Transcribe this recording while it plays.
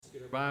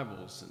Get our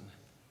Bibles and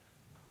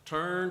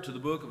turn to the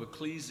book of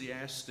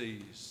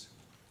Ecclesiastes.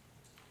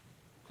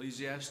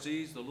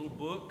 Ecclesiastes, the little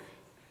book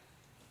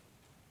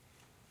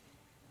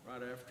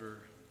right after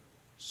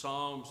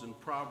Psalms and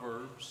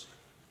Proverbs.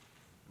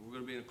 We're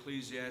going to be in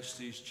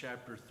Ecclesiastes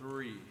chapter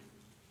 3.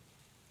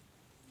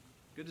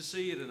 Good to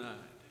see you tonight.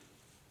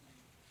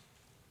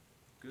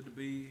 Good to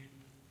be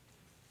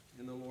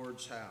in the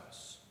Lord's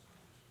house.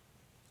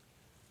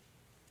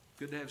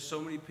 Good to have so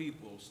many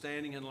people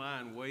standing in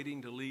line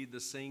waiting to lead the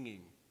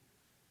singing.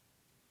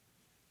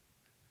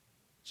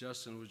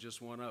 Justin was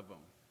just one of them.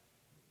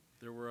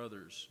 There were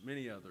others,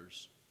 many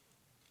others.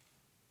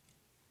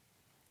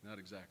 Not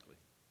exactly.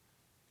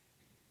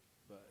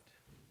 But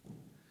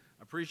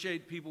I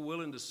appreciate people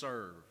willing to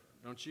serve,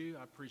 don't you?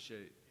 I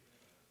appreciate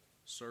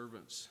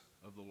servants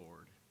of the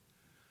Lord.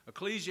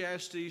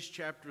 Ecclesiastes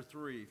chapter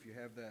 3, if you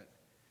have that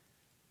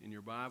in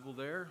your Bible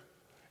there.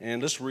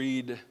 And let's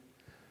read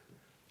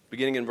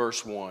beginning in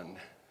verse 1.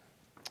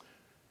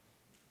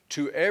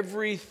 To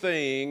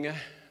everything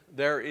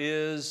there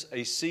is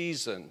a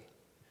season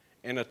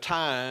and a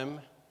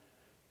time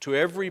to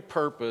every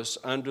purpose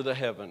under the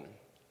heaven,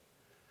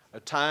 a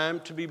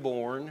time to be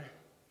born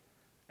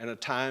and a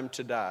time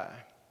to die,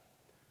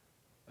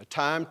 a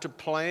time to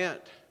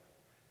plant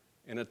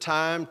and a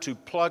time to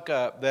pluck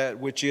up that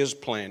which is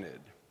planted,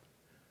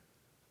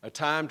 a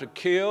time to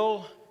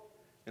kill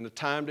and a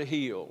time to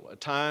heal, a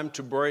time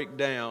to break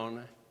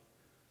down.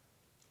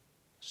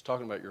 It's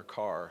talking about your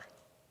car.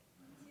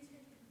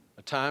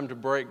 A time to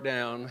break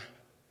down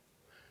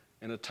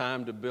and a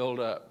time to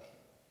build up.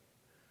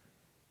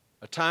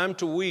 A time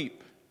to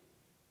weep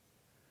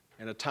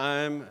and a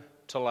time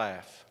to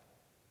laugh.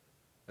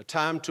 A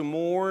time to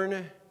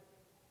mourn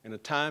and a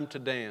time to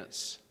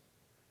dance.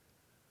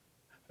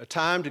 A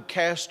time to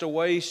cast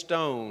away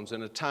stones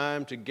and a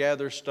time to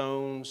gather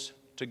stones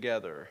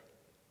together.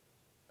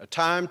 A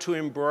time to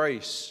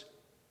embrace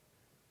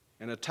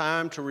and a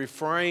time to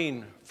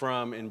refrain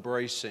from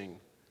embracing,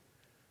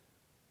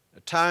 a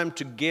time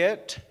to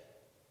get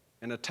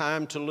and a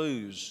time to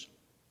lose,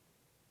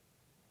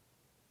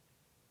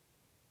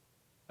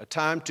 a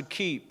time to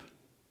keep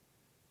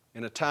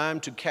and a time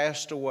to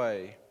cast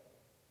away,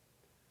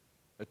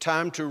 a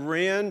time to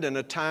rend and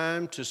a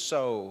time to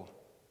sow,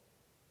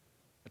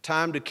 a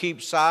time to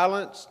keep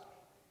silence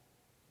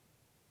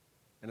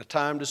and a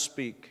time to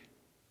speak,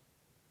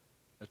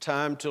 a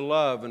time to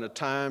love and a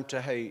time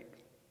to hate,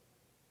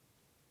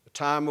 a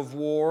time of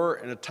war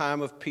and a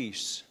time of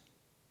peace.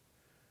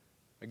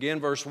 Again,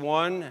 verse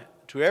 1,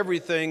 to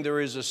everything there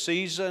is a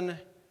season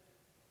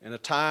and a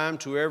time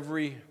to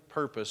every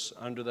purpose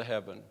under the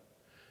heaven.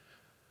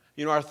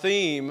 You know, our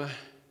theme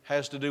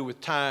has to do with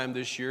time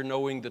this year,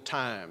 knowing the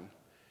time.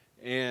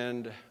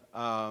 And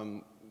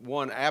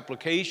one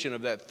application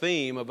of that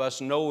theme of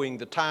us knowing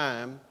the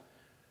time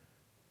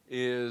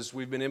is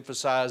we've been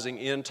emphasizing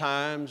end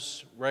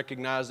times,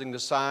 recognizing the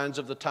signs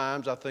of the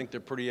times. I think they're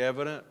pretty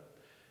evident.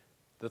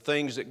 The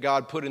things that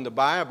God put in the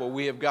Bible,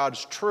 we have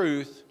God's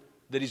truth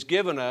that He's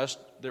given us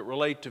that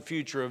relate to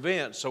future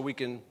events so we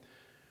can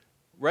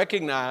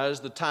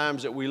recognize the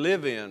times that we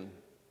live in.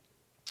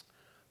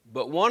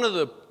 But one of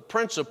the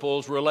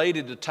principles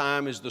related to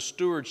time is the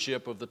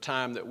stewardship of the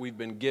time that we've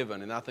been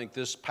given. And I think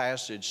this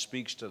passage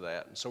speaks to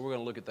that. And so we're going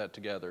to look at that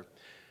together.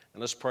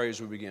 And let's pray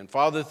as we begin.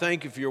 Father,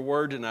 thank you for your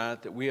word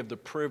tonight that we have the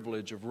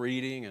privilege of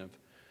reading, of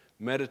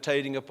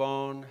meditating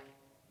upon,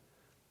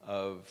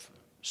 of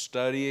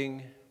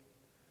studying,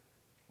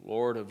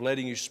 Lord, of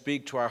letting you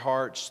speak to our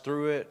hearts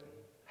through it,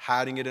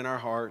 hiding it in our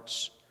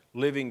hearts,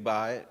 living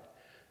by it.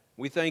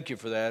 We thank you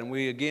for that. And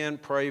we again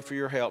pray for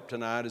your help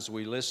tonight as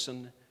we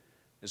listen,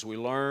 as we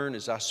learn,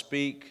 as I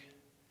speak.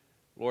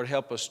 Lord,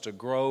 help us to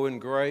grow in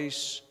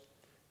grace.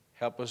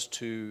 Help us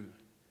to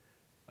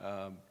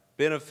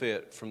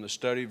benefit from the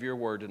study of your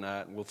word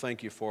tonight. And we'll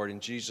thank you for it in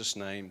Jesus'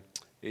 name.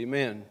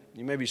 Amen.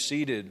 You may be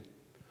seated.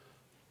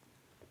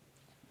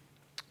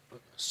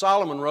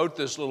 Solomon wrote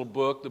this little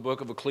book, the book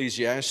of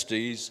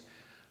Ecclesiastes,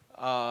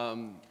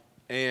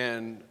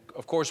 and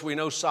of course we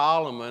know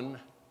Solomon,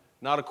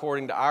 not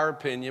according to our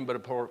opinion, but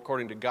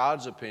according to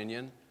God's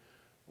opinion,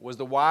 was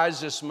the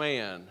wisest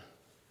man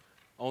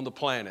on the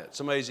planet. It's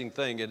an amazing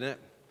thing, isn't it?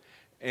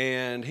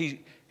 And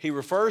he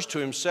refers to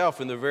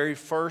himself in the very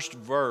first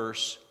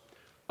verse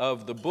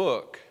of the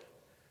book.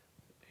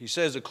 He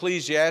says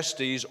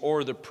Ecclesiastes,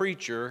 or the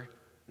preacher,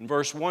 in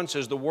verse 1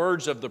 says, the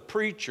words of the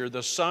preacher,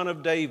 the son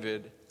of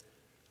David,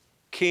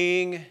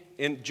 king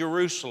in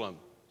Jerusalem.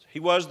 He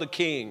was the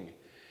king,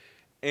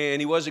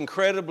 and he was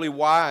incredibly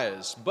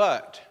wise.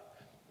 But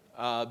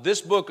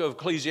this book of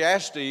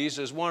Ecclesiastes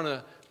is one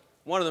of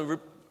the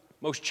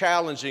most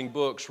challenging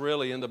books,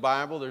 really, in the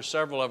Bible. There's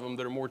several of them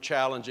that are more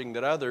challenging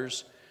than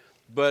others.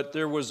 But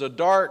there was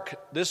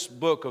this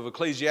book of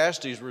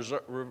Ecclesiastes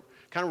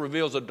kind of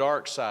reveals a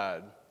dark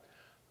side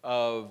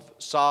of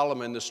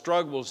Solomon, the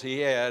struggles he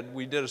had.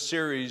 We did a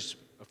series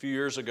a few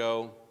years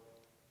ago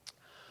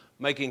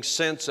making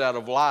sense out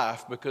of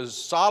life, because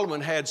Solomon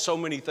had so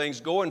many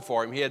things going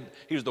for him.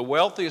 He was the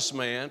wealthiest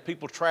man.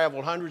 People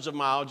traveled hundreds of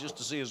miles just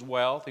to see his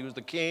wealth. He was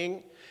the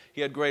king.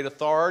 He had great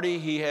authority.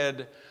 He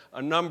had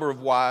a number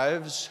of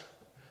wives,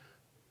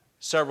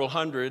 several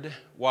hundred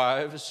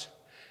wives,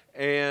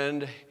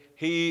 and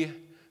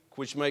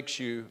which makes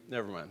you,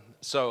 never mind.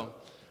 So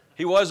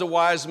he was a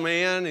wise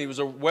man. He was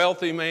a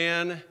wealthy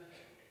man.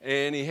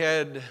 And he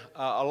had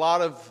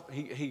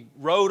he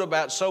wrote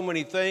about so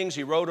many things.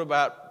 He wrote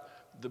about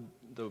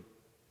the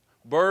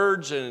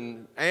birds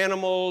and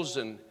animals,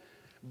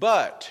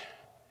 but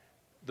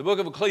the book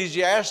of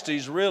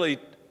Ecclesiastes really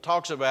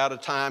talks about a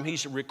time,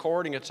 he's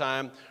recording a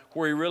time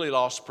where he really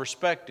lost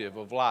perspective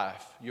of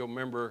life. You'll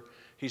remember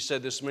he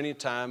said this many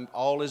times,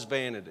 all is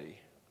vanity.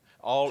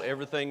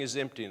 Everything is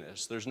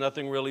emptiness. There's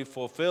nothing really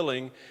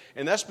fulfilling.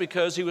 And that's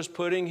because he was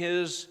pouring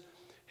his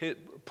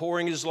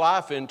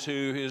life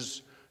into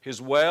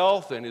his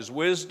wealth and his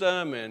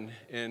wisdom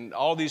and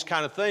all these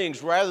kind of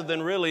things, rather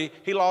than really,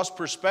 he lost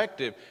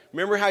perspective.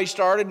 Remember how he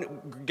started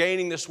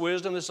gaining this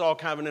wisdom? This is all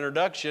kind of an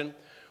introduction.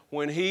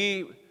 When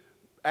he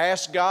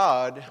asked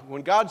God,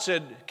 when God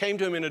came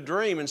to him in a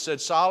dream and said,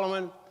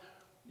 Solomon,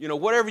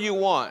 whatever you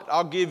want,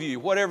 I'll give you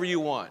whatever you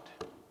want.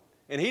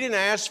 And he didn't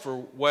ask for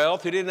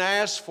wealth. He didn't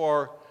ask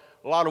for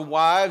a lot of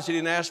wives. He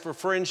didn't ask for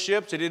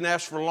friendships. He didn't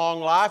ask for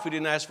long life. He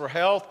didn't ask for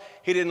health.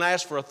 He didn't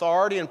ask for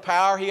authority and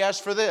power. He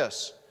asked for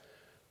this.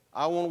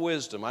 I want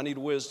wisdom. I need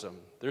wisdom.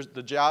 There's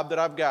the job that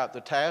I've got,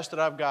 the task that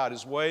I've got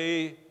is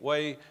way,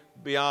 way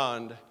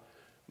beyond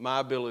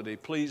my ability.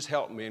 Please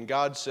help me. And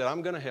God said,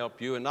 I'm going to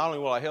help you. And not only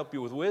will I help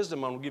you with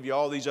wisdom, I'm going to give you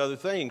all these other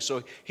things.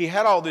 So he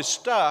had all this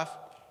stuff,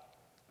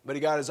 but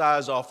he got his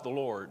eyes off the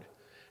Lord.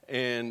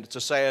 And it's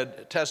a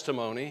sad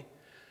testimony.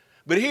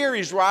 But here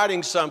he's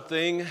writing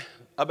something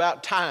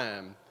about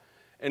time.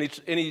 And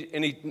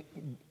he,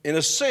 in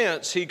a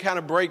sense, he kind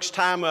of breaks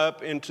time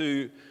up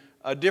into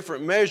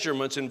different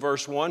measurements in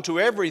verse 1. To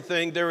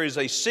everything there is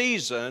a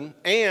season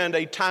and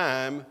a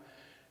time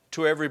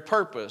to every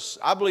purpose.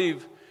 I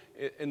believe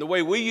in the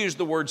way we use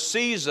the word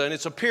season,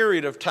 it's a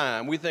period of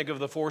time. We think of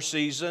the 4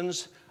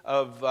 seasons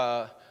of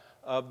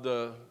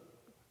the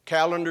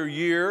calendar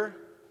year,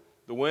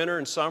 the winter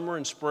and summer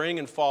and spring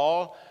and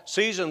fall.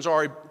 Seasons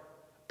are a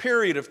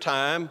period of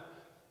time,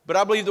 but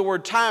I believe the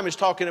word time is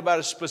talking about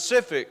a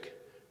specific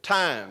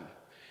time.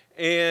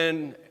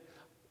 And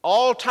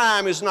all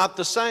time is not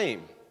the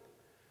same.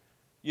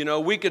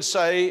 We could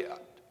say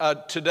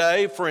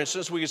today, for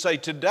instance,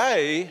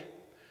 today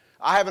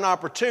I have an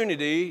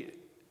opportunity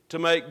to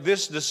make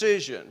this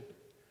decision.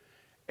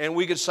 And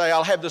we could say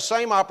I'll have the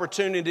same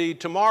opportunity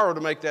tomorrow to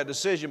make that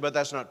decision, but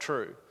that's not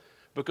true.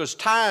 Because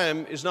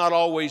time is not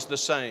always the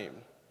same.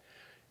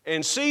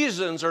 And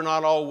seasons are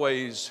not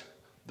always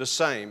the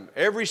same.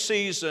 Every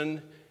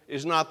season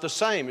is not the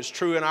same. It's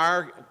true in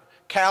our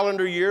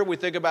calendar year. We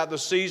think about the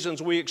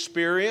seasons we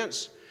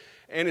experience.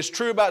 And it's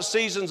true about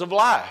seasons of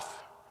life.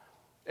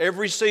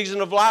 Every season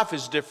of life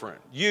is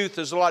different. Youth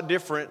is a lot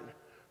different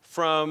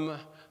from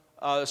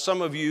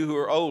some of you who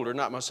are older,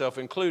 not myself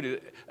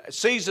included.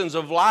 Seasons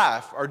of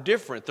life are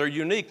different. They're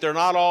unique. They're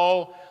not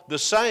all the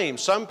same.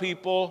 Some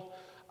people,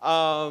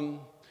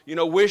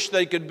 wish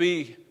they could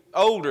be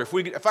older.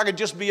 If I could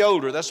just be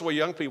older, that's the way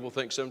young people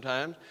think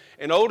sometimes.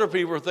 And older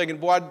people are thinking,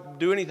 boy, I'd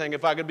do anything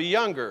if I could be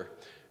younger.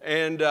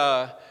 And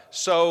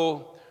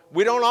so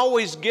we don't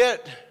always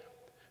get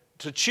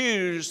to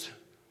choose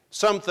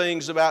some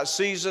things about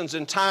seasons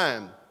and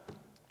time.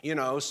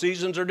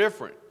 Seasons are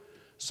different.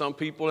 Some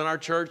people in our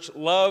church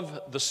love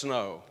the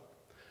snow.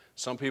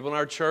 Some people in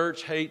our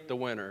church hate the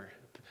winter.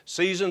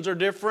 Seasons are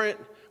different.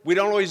 We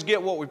don't always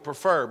get what we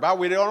prefer.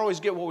 We don't always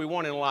get what we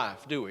want in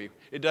life, do we?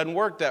 It doesn't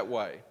work that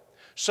way.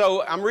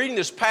 So I'm reading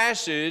this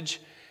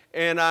passage,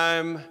 and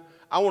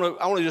I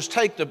want to just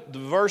take the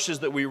verses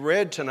that we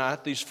read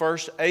tonight, these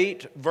first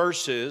 8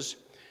 verses,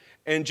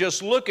 and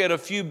just look at a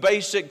few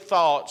basic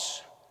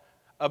thoughts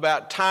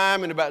about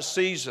time and about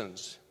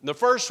seasons. The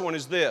first one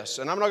is this,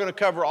 and I'm not going to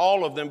cover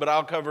all of them, but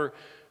I'm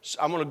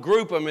going to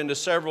group them into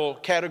several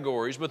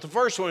categories. But the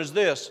first one is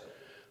this: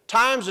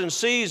 times and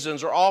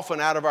seasons are often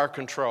out of our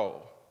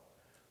control.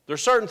 There are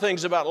certain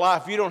things about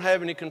life you don't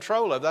have any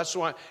control of. That's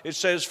why it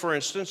says, for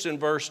instance, in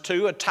verse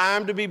 2, a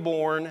time to be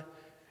born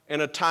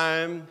and a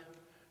time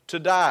to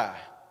die.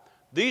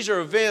 These are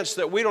events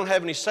that we don't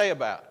have any say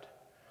about.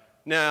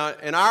 Now,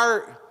 in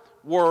our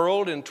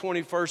world, in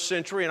 21st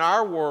century, in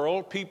our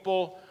world,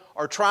 people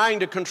are trying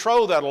to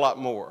control that a lot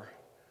more.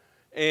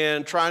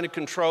 And trying to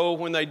control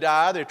when they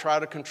die. They try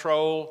to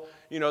control,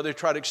 they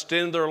try to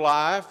extend their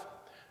life.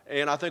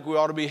 And I think we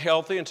ought to be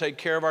healthy and take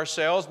care of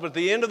ourselves. But at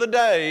the end of the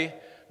day,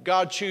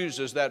 God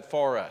chooses that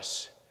for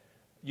us.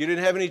 You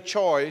didn't have any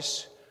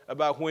choice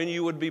about when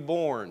you would be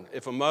born.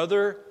 If a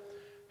mother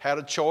had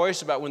a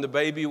choice about when the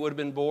baby would have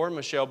been born,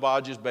 Michelle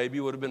Bodge's baby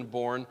would have been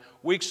born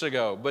weeks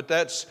ago.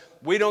 But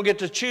we don't get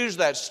to choose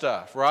that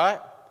stuff, right?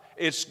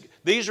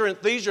 These are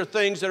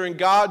things that are in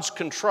God's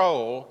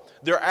control.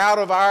 They're out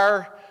of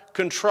our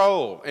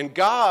control. And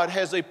God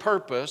has a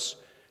purpose,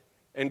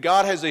 and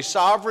God has a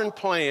sovereign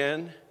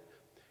plan,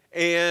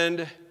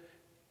 and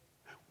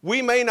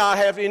we may not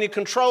have any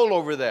control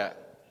over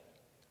that.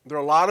 There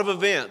are a lot of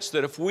events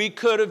that if we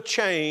could have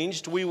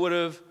changed, we would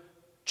have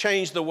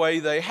change the way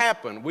they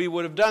happen. We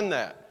would have done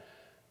that.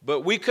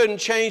 But we couldn't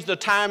change the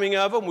timing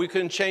of them. We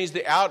couldn't change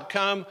the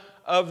outcome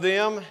of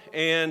them.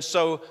 And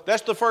so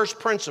that's the first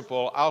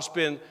principle. I'll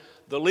spend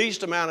the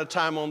least amount of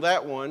time on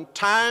that one.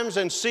 Times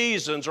and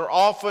seasons are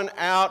often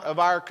out of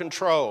our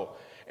control.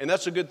 And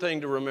that's a good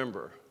thing to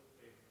remember.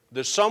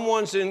 That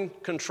someone's in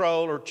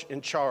control or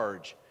in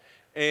charge.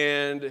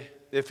 And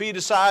if he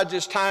decides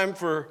it's time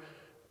for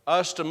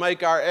us to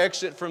make our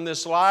exit from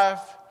this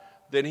life,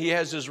 then he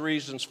has his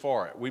reasons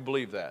for it. We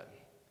believe that.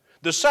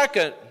 The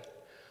second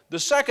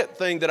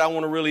thing that I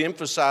want to really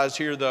emphasize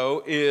here,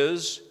 though,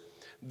 is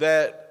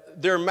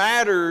that there are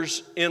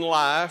matters in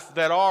life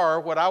that are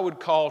what I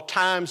would call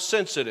time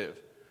sensitive.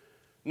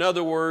 In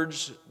other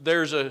words,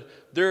 there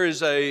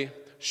is a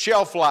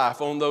shelf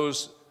life on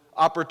those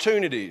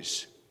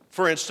opportunities.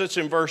 For instance,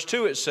 in verse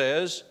 2 it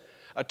says,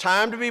 a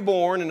time to be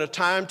born and a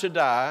time to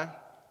die,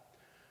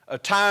 a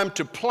time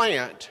to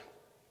plant,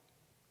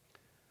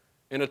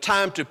 and a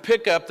time to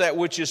pick up that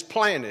which is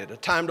planted, a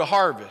time to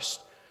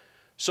harvest.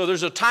 So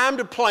there's a time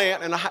to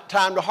plant and a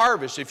time to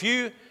harvest. If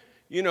you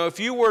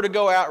were to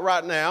go out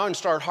right now and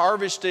start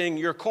harvesting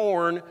your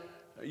corn,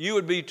 you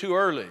would be too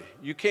early.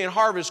 You can't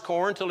harvest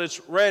corn until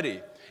it's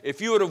ready. If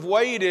you would have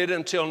waited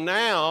until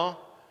now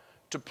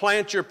to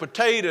plant your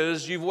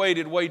potatoes, you've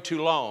waited way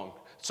too long.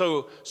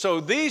 So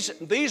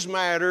these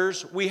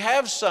matters, we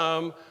have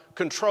some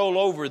control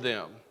over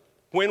them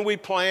when we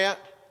plant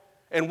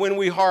and when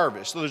we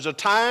harvest. So there's a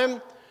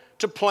time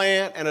to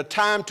plant and a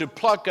time to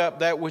pluck up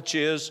that which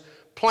is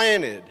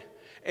planted.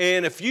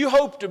 And if you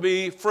hope to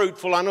be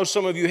fruitful, I know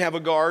some of you have a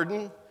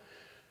garden,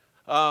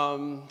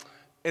 and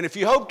if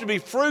you hope to be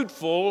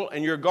fruitful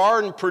and your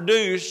garden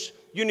produce,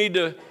 you need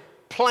to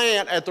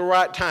plant at the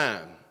right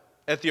time,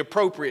 at the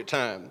appropriate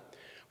time.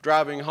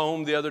 Driving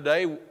home the other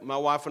day, my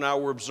wife and I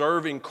were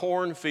observing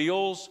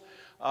cornfields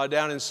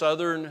down in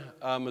southern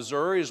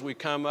Missouri as we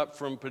come up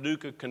from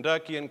Paducah,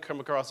 Kentucky, and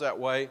come across that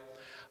way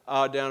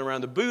down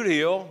around the Boot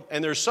Hill.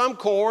 And there's some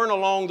corn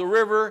along the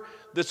river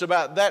that's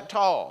about that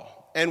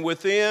tall. And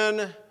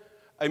within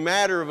a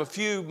matter of a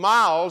few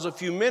miles, a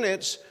few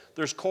minutes,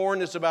 there's corn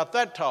that's about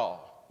that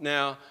tall.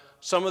 Now,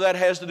 some of that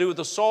has to do with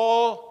the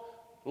soil.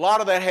 A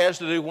lot of that has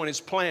to do when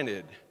it's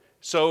planted.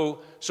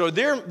 So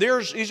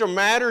these are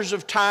matters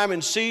of time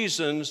and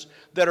seasons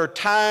that are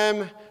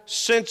time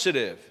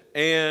sensitive.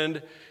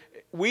 And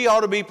we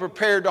ought to be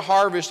prepared to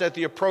harvest at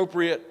the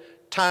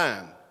appropriate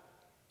time.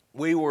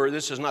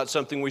 This is not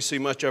something we see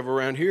much of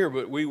around here,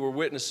 but we were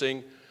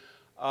witnessing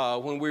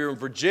when we were in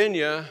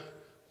Virginia,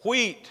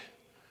 wheat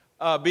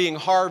being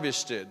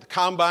harvested. The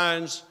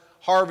combines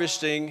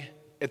harvesting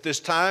at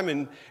this time,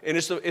 and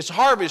it's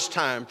harvest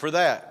time for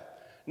that.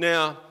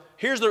 Now,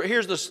 here's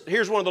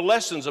one of the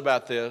lessons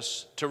about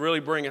this to really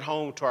bring it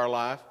home to our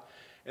life,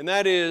 and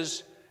that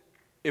is,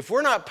 if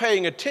we're not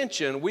paying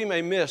attention, we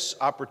may miss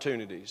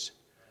opportunities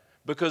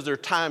because they're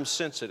time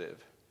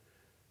sensitive.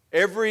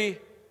 Every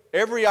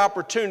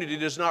opportunity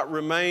does not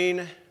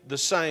remain the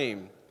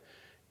same.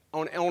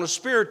 On a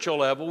spiritual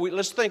level,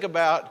 let's think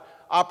about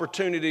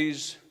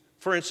opportunities,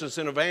 for instance,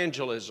 in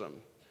evangelism.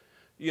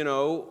 There's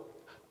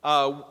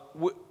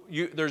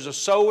a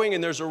sowing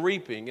and there's a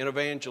reaping in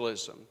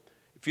evangelism.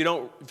 If you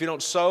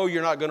don't sow,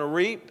 you're not going to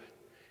reap.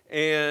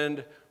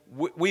 And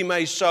we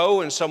may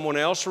sow and someone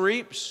else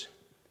reaps.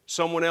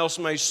 Someone else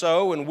may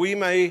sow and we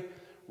may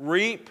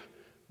reap.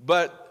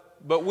 But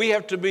we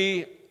have to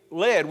be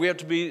led. We have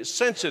to be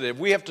sensitive.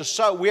 We have to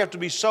sow. We have to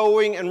be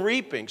sowing and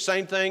reaping.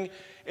 Same thing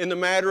in the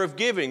matter of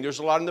giving. There's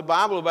a lot in the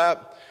Bible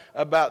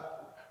about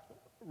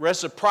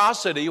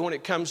reciprocity when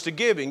it comes to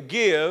giving.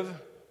 Give,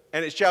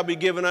 and it shall be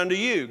given unto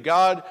you.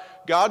 God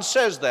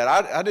says that.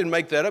 I didn't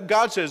make that up.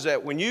 God says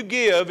that. When you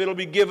give, it'll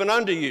be given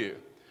unto you.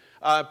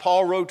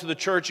 Paul wrote to the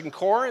church in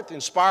Corinth,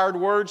 inspired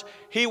words,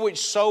 he which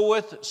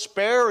soweth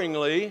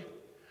sparingly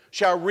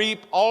shall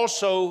reap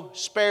also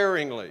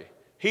sparingly.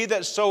 He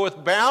that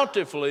soweth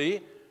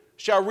bountifully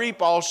shall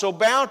reap also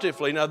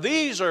bountifully. Now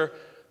these are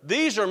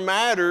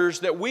matters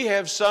that we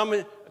have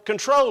some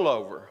control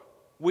over.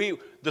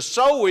 The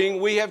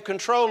sowing we have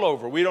control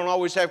over. We don't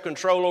always have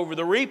control over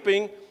the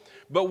reaping,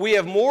 but we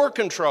have more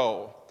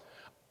control.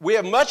 We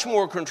have much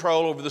more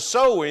control over the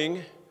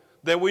sowing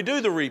than we do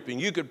the reaping.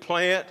 You could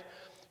plant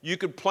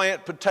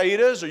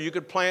potatoes, or you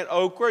could plant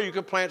okra, you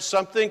could plant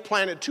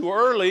it too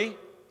early,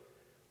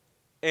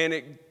 and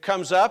it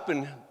comes up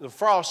and the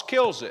frost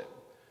kills it.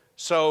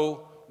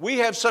 So we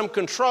have some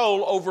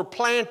control over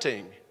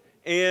planting.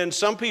 And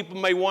some people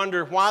may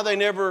wonder why they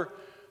never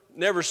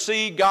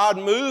see God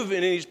move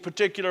in any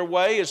particular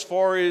way as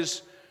far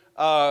as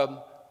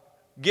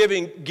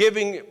giving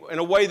in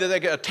a way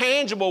that a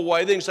tangible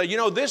way. They can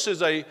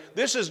say,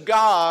 this is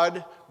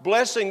God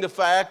blessing the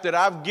fact that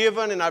I've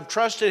given and I've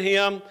trusted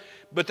Him,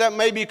 but that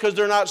may be because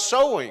they're not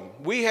sowing.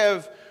 We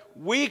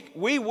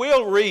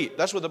will reap.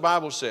 That's what the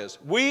Bible says.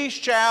 We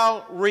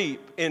shall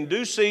reap in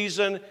due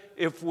season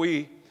if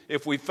we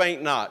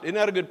faint not. Isn't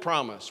that a good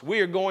promise? We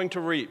are going to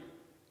reap.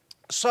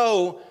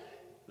 So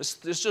let's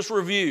just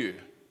review.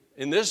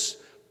 In this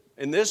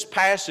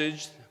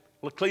passage,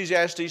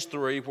 Ecclesiastes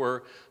 3,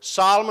 where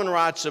Solomon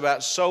writes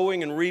about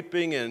sowing and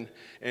reaping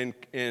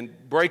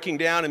and breaking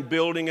down and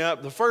building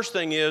up. The first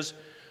thing is,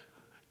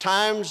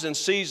 times and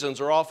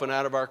seasons are often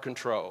out of our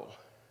control.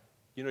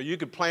 You know, you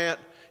could plant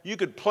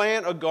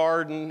a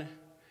garden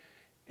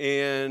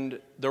in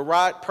the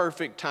right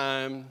perfect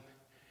time,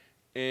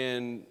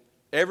 and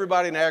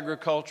everybody in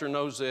agriculture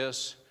knows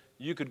this.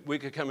 We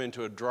could come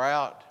into a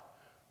drought.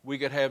 We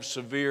could have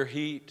severe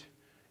heat,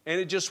 and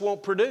it just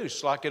won't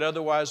produce like it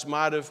otherwise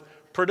might have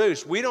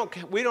produced. We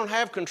don't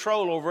have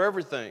control over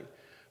everything,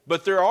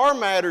 but there are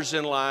matters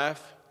in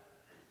life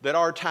that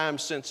are time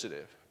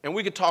sensitive, and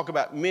we could talk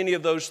about many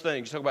of those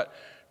things. Talk about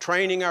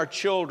training our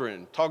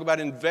children. Talk about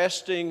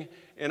investing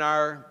in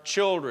our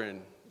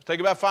children.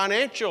 Think about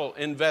financial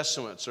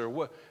investments or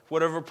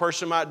whatever a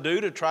person might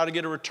do to try to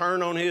get a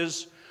return on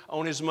his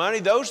money.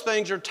 Those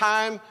things are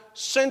time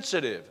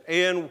sensitive,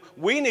 and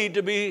we need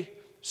to be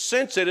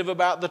sensitive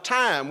about the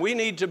time. We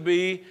need to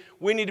be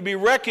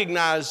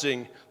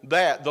recognizing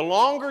that the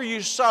longer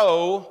you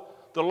sow,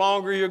 the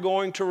longer you're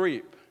going to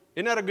reap.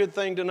 Isn't that a good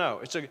thing to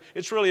know?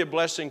 It's really a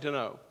blessing to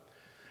know.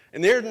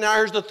 And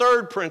here's the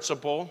third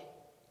principle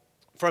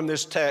from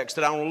this text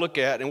that I want to look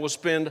at, and we'll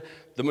spend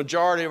the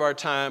majority of our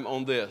time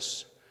on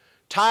this.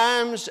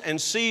 Times and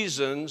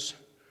seasons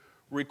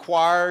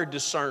require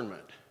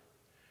discernment.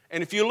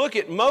 And if you look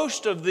at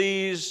most of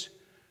these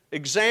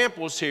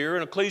examples here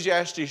in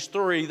Ecclesiastes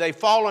 3, they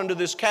fall under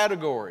this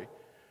category.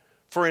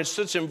 For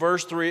instance, in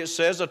verse 3 it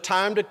says, a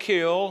time to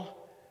kill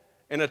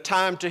and a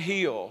time to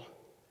heal,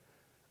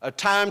 a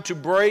time to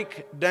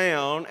break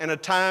down and a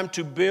time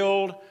to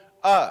build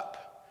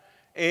up.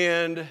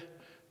 And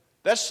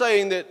that's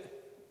saying that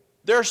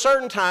there are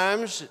certain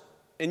times,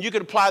 and you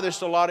could apply this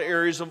to a lot of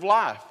areas of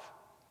life.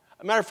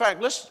 As a matter of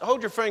fact, let's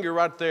hold your finger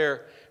right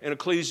there in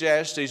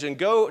Ecclesiastes and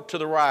go to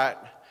the right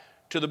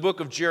to the book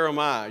of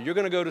Jeremiah. You're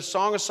going to go to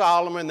Song of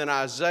Solomon, then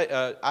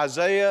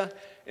Isaiah,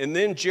 and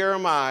then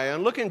Jeremiah.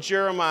 And look in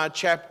Jeremiah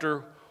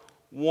chapter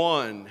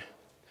 1.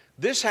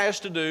 This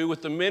has to do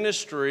with the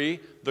ministry,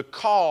 the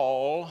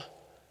call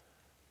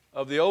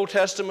of the Old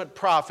Testament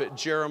prophet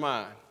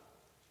Jeremiah.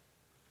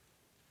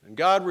 And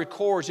God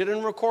records, He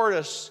didn't record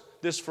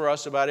this for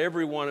us about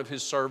every one of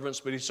His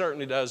servants, but He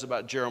certainly does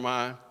about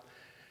Jeremiah.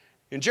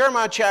 In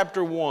Jeremiah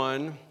chapter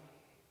 1,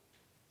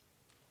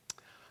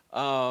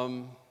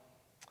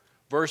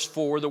 verse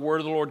 4, the word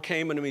of the Lord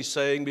came unto me,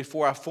 saying,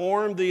 before I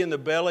formed thee in the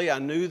belly, I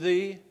knew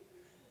thee.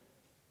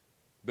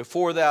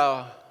 Before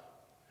thou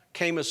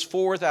camest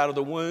forth out of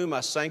the womb, I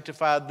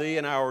sanctified thee,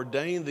 and I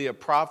ordained thee a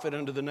prophet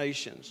unto the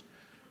nations.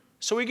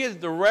 So we get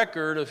the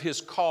record of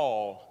his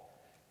call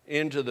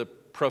into the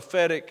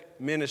prophetic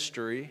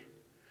ministry,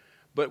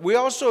 but we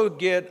also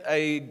get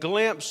a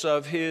glimpse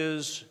of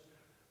his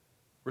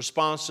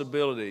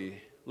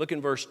responsibility. Look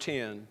in verse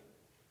 10.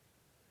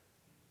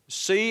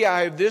 See,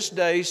 I have this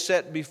day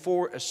set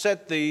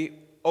thee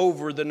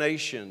over the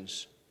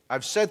nations.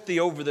 I've set thee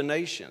over the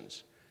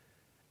nations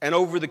and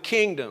over the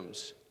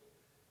kingdoms.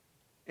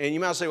 And you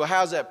might say, well,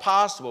 how's that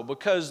possible?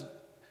 Because,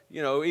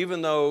 you know,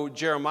 even though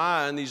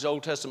Jeremiah and these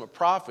Old Testament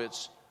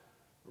prophets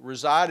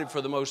resided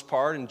for the most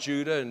part in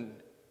Judah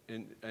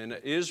and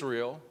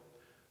Israel,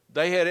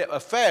 they had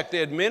effect, they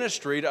had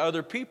ministry to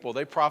other people.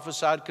 They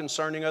prophesied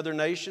concerning other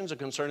nations, and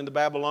concerning the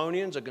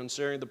Babylonians, and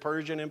concerning the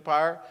Persian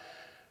Empire.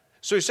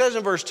 So he says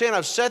in verse 10,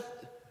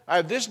 I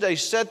have this day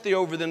set thee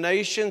over the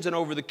nations and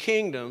over the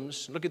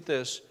kingdoms, look at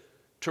this,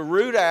 to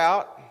root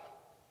out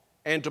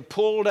and to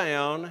pull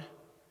down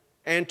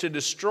and to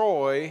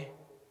destroy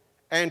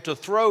and to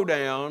throw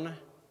down,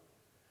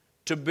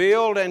 to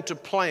build and to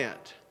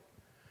plant.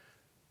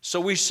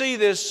 So we see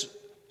this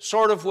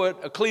sort of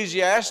what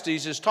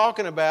Ecclesiastes is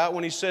talking about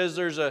when he says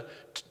there's a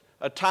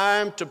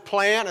time to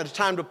plant and a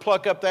time to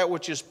pluck up that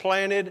which is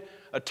planted,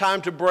 a time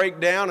to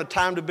break down, a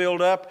time to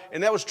build up.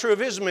 And that was true of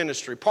his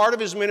ministry. Part of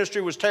his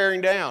ministry was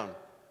tearing down.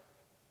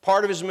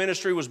 Part of his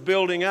ministry was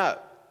building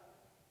up.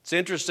 It's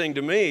interesting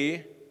to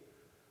me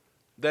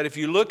that if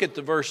you look at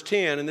the verse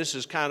 10, and this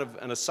is kind of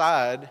an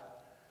aside,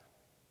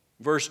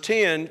 verse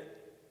 10,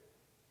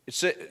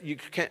 you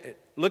can't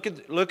look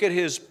at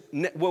his,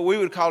 what we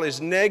would call his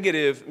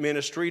negative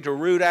ministry, to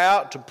root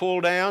out, to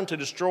pull down, to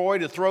destroy,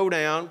 to throw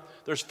down.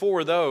 There's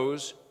 4 of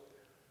those.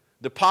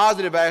 The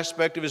positive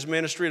aspect of his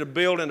ministry, to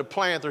build and to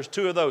plant, there's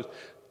 2 of those.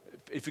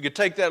 If you could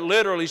take that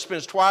literally, he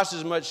spends twice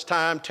as much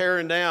time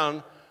tearing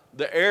down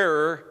the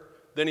error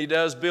than he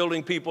does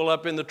building people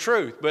up in the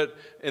truth.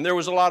 And there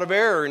was a lot of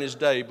error in his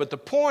day. But the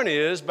point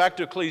is, back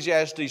to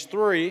Ecclesiastes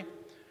 3,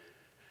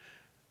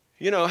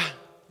 you know,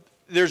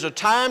 there's a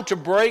time to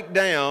break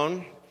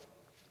down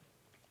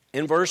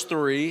in verse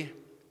 3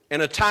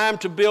 and a time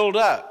to build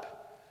up.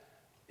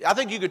 I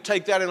think you could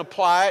take that and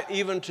apply it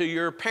even to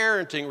your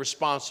parenting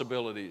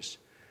responsibilities.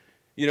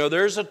 You know,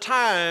 there's a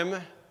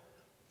time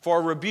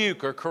for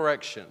rebuke or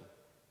correction.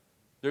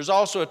 There's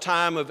also a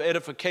time of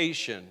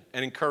edification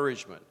and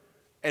encouragement.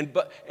 And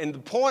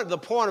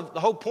the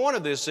whole point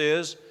of this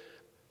is,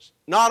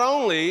 not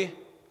only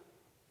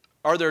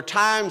are there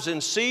times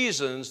and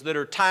seasons that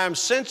are time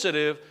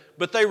sensitive,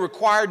 but they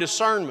require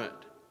discernment.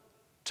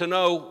 to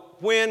know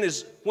when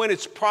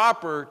it's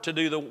proper to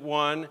do the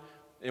one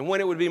and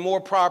when it would be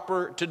more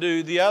proper to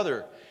do the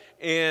other.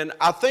 And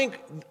I think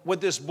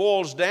what this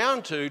boils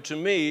down to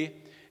me,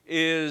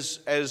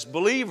 is as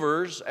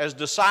believers, as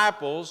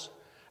disciples,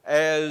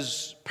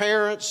 as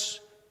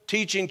parents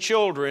teaching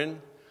children,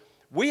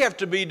 we have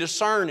to be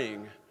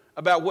discerning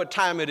about what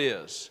time it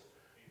is.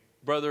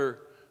 Brother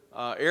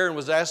Aaron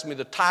was asking me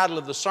the title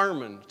of the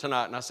sermon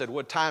tonight, and I said,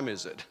 what time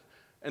is it?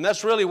 And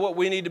that's really what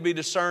we need to be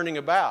discerning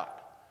about.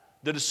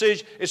 The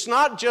decision. It's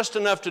not just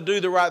enough to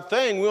do the right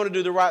thing. We want to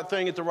do the right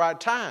thing at the right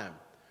time.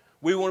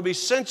 We want to be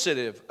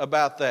sensitive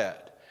about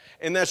that.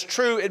 And that's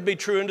true. It'd be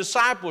true in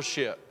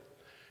discipleship,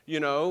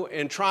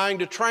 and trying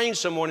to train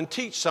someone and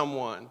teach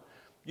someone.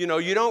 You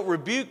don't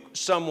rebuke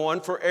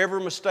someone for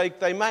every mistake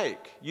they make.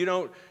 You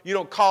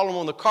don't call them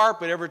on the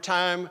carpet every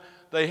time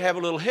they have a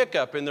little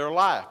hiccup in their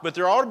life. But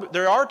there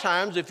are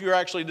times, if you're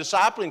actually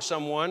discipling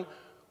someone,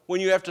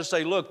 when you have to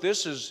say, look,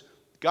 this is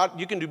God,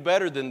 you can do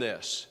better than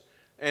this.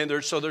 And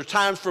there's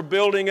times for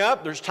building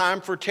up, there's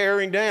time for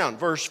tearing down.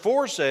 Verse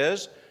 4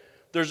 says,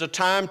 there's a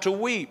time to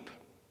weep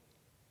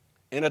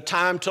and a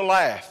time to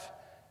laugh.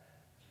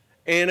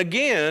 And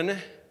again,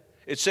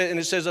 it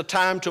says a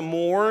time to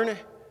mourn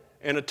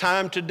and a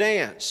time to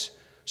dance.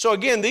 So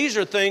again, these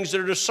are things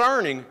that are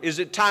discerning. Is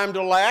it time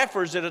to laugh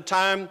or is it a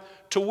time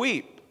to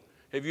weep?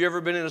 Have you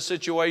ever been in a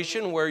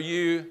situation where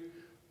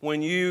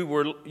when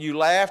you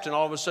laughed and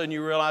all of a sudden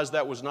you realized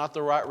that was not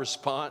the right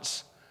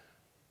response?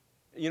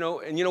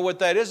 And you know what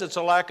that is? It's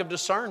a lack of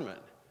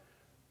discernment.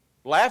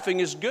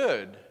 Laughing is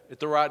good at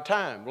the right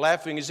time.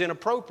 Laughing is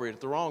inappropriate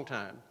at the wrong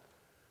time.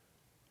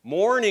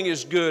 Mourning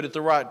is good at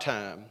the right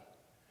time.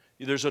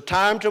 There's a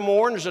time to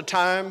mourn, there's a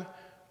time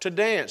to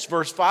dance.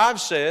 Verse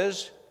 5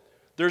 says,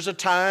 there's a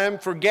time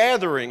for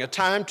gathering, a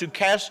time to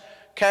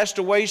cast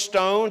away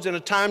stones, and a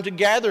time to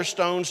gather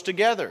stones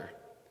together.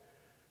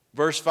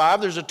 Verse 5,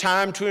 there's a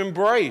time to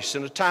embrace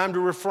and a time to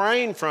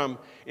refrain from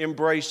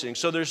embracing.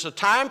 So there's a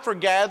time for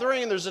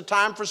gathering and there's a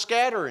time for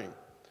scattering.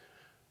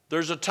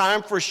 There's a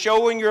time for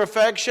showing your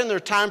affection,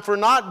 there's a time for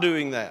not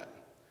doing that.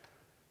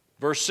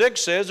 Verse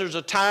 6 says there's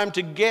a time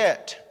to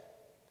get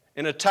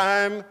and a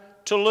time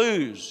to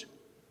lose.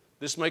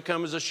 This may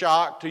come as a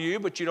shock to you,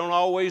 but you don't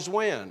always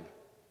win.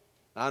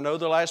 I know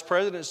the last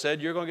president said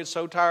you're going to get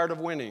so tired of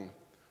winning.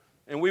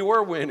 And we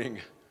were winning.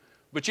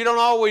 But you don't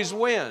always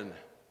win.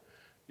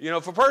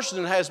 If a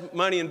person has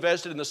money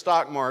invested in the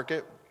stock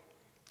market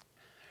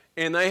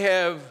and they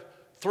have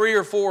 3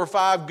 or 4 or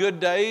 5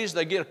 good days,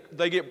 they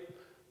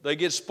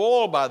get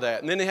spoiled by that.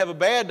 And then they have a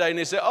bad day and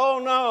they say,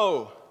 oh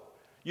no,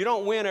 you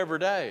don't win every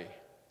day.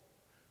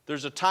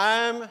 There's a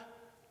time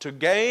to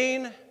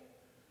gain,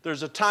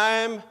 there's a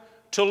time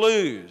to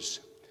lose.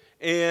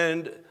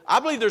 And I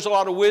believe there's a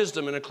lot of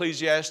wisdom in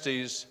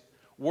Ecclesiastes'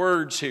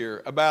 words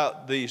here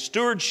about the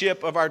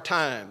stewardship of our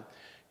time.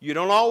 You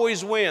don't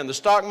always win. The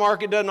stock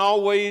market doesn't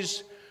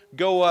always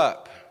go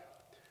up.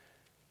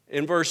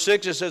 In verse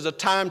 6 it says a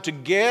time to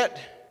get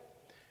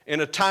and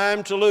a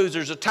time to lose.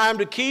 There's a time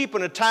to keep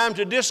and a time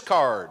to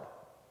discard.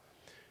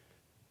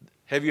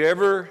 Have you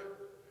ever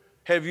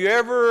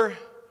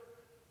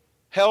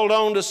held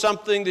on to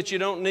something that you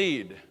don't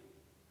need?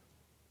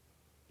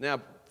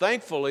 Now,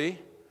 thankfully,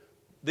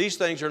 these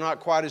things are not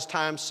quite as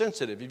time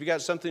sensitive. If you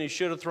got something you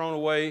should have thrown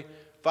away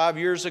 5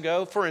 years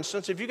ago, for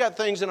instance, if you got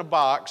things in a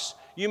box,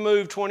 you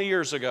moved 20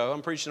 years ago.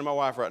 I'm preaching to my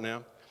wife right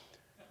now.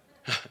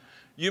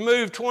 You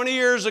moved 20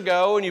 years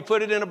ago and you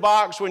put it in a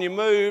box when you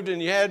moved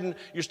and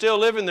you're still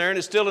living there and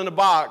it's still in a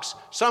box.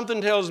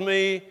 Something tells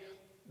me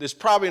it's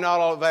probably not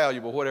all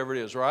valuable, whatever it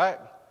is, right?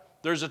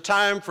 There's a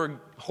time for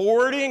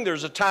hoarding,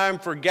 there's a time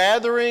for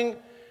gathering,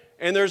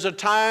 and there's a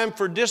time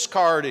for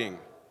discarding.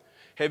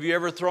 Have you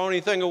ever thrown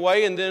anything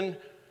away and then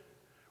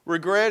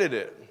regretted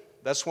it?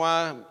 That's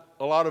why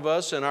a lot of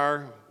us in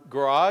our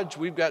garage,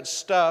 we've got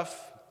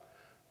stuff,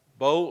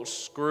 bolts,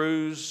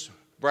 screws,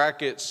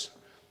 brackets,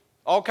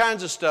 all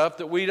kinds of stuff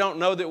that we don't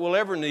know that we'll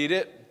ever need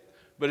it.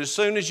 But as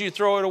soon as you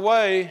throw it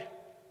away,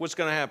 what's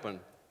going to happen?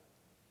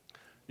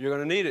 You're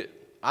going to need it.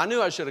 I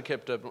knew I should have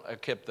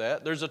kept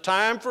that. There's a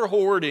time for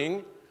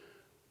hoarding.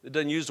 It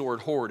doesn't use the word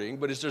hoarding,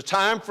 but it's a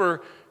time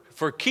for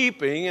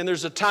keeping, and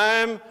there's a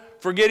time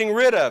for getting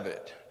rid of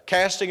it,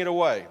 casting it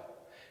away.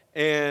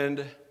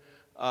 And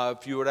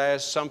if you would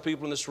ask some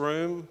people in this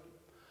room,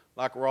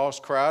 like Ross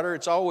Crowder,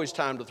 it's always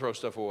time to throw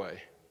stuff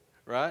away,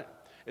 right?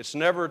 It's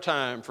never a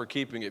time for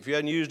keeping it. If you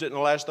hadn't used it in the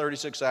last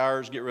 36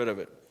 hours, get rid of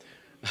it.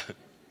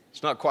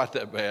 It's not quite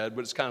that bad,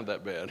 but it's kind of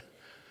that bad.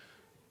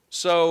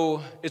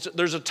 So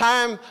there's a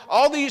time.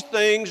 All these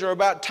things are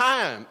about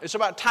time. It's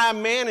about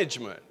time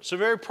management. It's a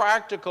very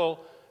practical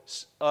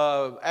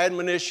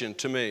admonition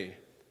to me.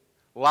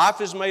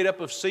 Life is made up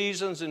of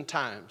seasons and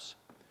times.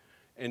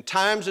 And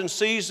times and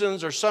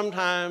seasons are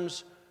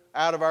sometimes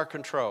out of our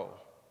control.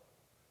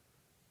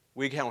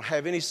 We don't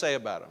have any say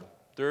about them.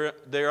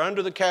 They're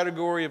under the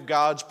category of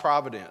God's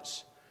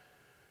providence.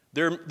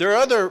 There are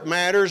other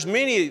matters,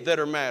 many that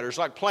are matters,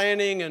 like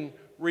planting and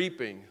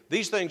reaping.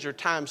 These things are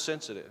time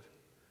sensitive.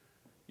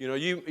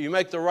 You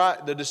make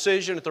the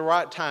decision at the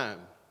right time.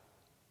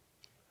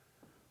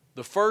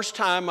 The first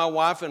time my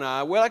wife and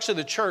I, well, actually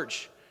the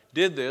church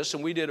did this,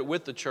 and we did it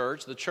with the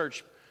church. The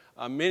church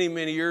many,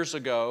 many years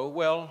ago,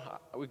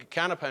 well, we could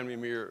count up how many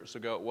years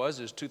ago it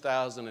was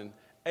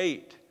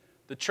 2008.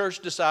 The church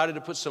decided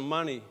to put some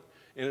money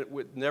in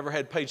it. Never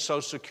had paid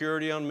Social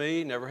Security on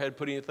me, never had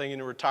put anything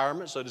into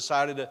retirement, so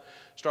decided to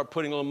start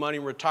putting a little money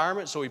in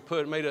retirement. So we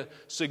made a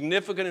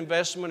significant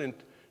investment in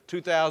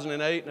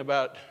 2008, and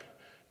about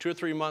 2 or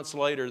 3 months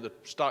later, the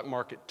stock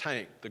market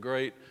tanked. The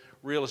great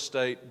real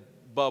estate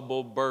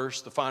bubble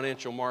burst, the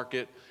financial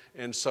market,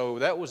 and so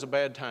that was a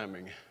bad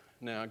timing.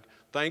 Now,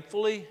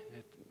 thankfully,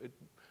 it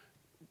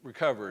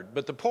recovered.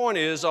 But the point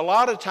is, a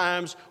lot of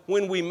times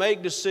when we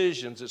make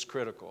decisions, it's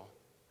critical.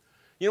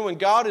 You know, when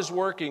God is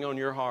working on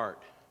your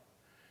heart,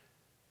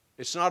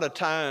 it's not a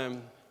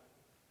time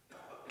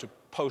to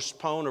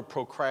postpone or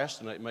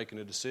procrastinate making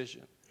a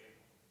decision.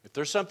 If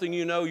there's something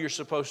you know you're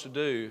supposed to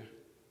do,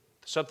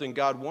 something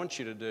God wants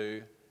you to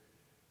do,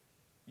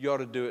 you ought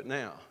to do it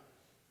now.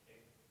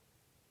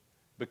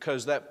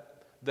 Because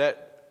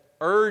that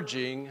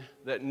urging,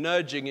 that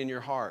nudging in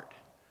your heart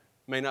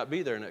may not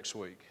be there next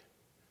week.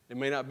 It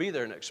may not be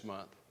there next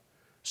month.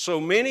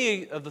 So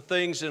many of the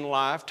things in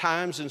life,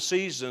 times and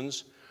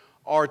seasons,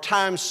 are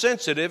time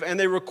sensitive and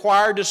they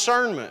require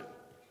discernment.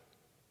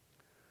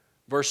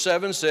 Verse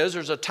 7 says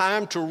there's a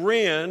time to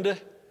rend,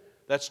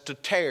 that's to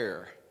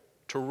tear,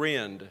 to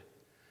rend,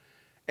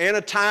 and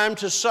a time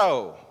to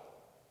sow.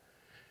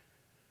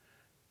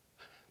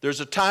 There's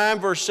a time,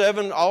 verse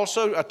 7,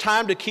 also a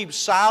time to keep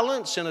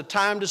silence and a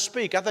time to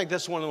speak. I think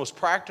that's one of the most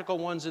practical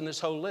ones in this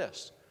whole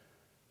list.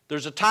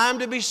 There's a time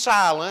to be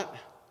silent.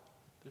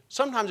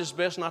 Sometimes it's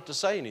best not to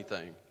say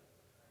anything,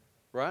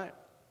 right?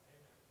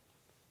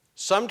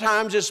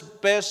 Sometimes it's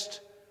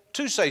best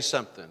to say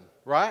something,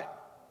 right?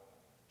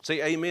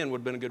 See, amen would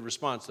have been a good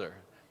response there.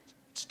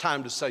 It's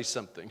time to say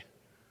something.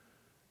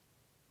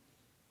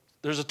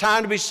 There's a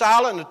time to be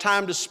silent and a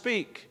time to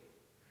speak.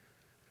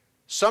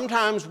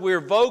 Sometimes we're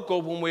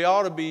vocal when we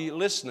ought to be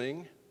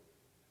listening.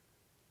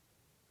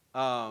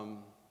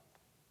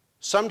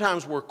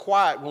 Sometimes we're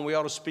quiet when we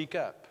ought to speak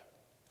up,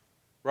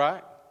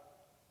 right?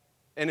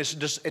 And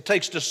it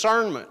takes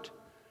discernment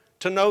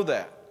to know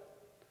that.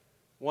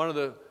 One of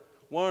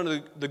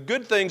the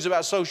good things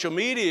about social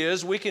media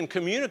is we can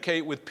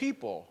communicate with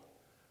people,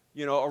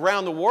 you know,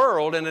 around the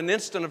world in an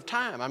instant of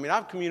time. I mean,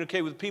 I've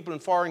communicated with people in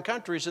foreign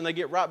countries and they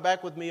get right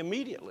back with me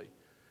immediately.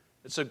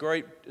 It's a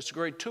great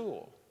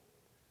tool.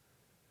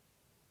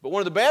 But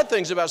one of the bad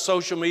things about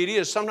social media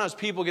is sometimes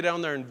people get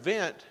on there and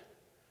vent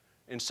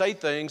and say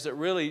things that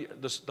really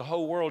the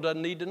whole world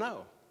doesn't need to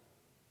know.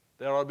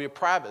 That ought to be a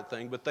private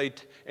thing.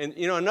 And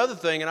you know, another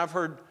thing, and I've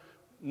heard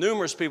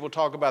numerous people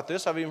talk about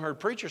this. I've even heard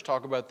preachers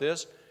talk about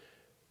this.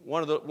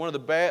 One of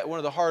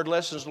the hard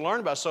lessons to learn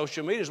about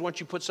social media is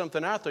once you put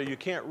something out there, you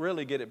can't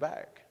really get it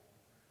back.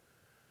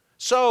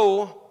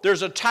 So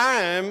there's a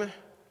time.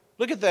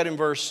 Look at that in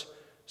verse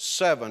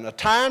 7. A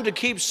time to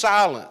keep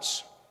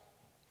silence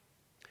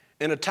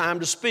and a time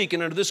to speak.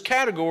 And under this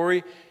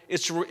category,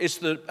 it's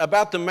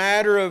about the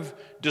matter of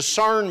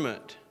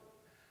discernment.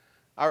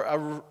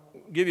 I'll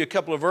give you a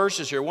couple of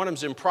verses here. One of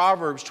them's in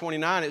Proverbs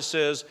 29. It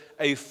says,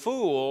 "A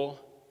fool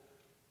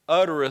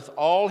uttereth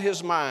all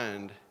his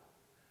mind,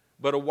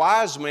 but a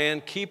wise man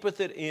keepeth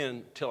it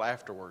in till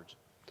afterwards."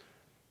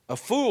 A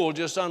fool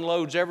just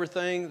unloads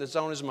everything that's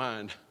on his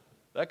mind.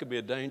 That could be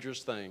a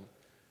dangerous thing.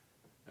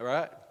 All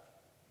right?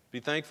 Be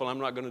thankful I'm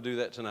not going to do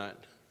that tonight.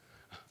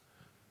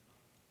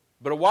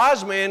 But a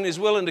wise man is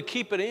willing to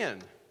keep it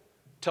in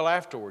till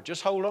afterward.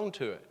 Just hold on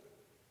to it.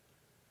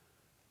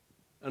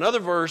 Another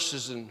verse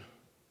is in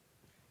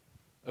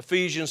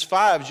Ephesians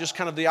 5, just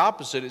kind of the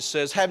opposite. It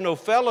says, "Have no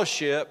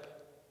fellowship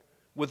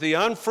with the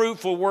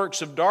unfruitful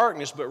works of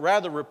darkness, but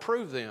rather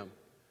reprove them."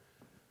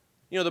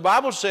 You know, the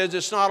Bible says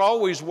it's not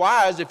always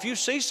wise. If you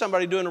see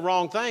somebody doing the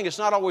wrong thing, it's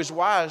not always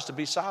wise to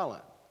be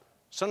silent.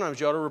 Sometimes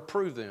you ought to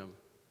reprove them.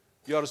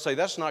 You ought to say,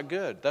 "That's not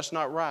good. That's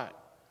not right.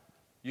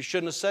 You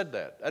shouldn't have said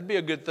that." That'd be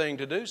a good thing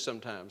to do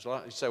sometimes.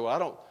 You say,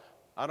 "Well,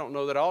 I don't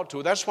know that I ought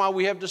to." That's why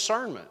we have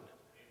discernment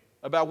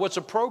about what's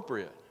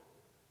appropriate.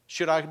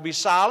 Should I be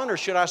silent or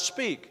should I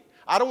speak?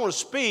 I don't want to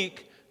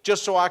speak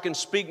just so I can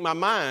speak my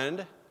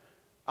mind.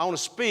 I want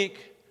to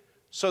speak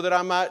so that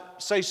I might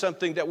say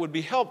something that would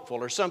be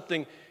helpful, or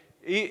something,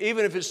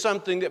 even if it's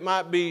something that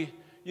might be,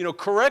 you know,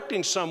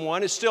 correcting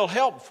someone, it's still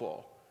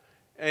helpful.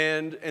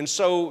 And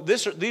so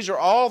these are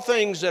all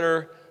things that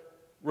are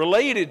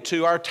related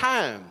to our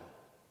time.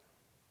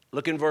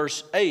 Look in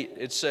verse 8.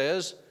 It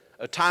says,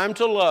 "A time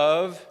to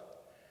love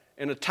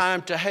and a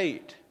time to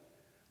hate.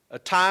 A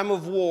time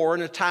of war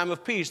and a time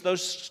of peace."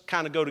 Those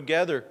kind of go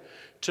together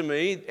to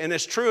me. And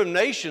it's true of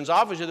nations.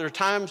 Obviously, there are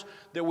times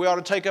that we ought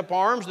to take up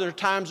arms. There are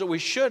times that we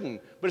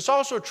shouldn't. But it's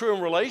also true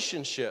in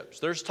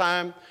relationships. There's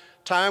time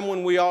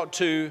when we ought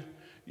to,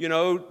 you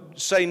know,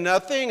 say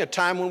nothing. A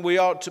time when we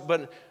ought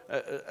to,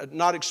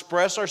 not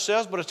express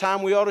ourselves, but a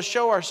time we ought to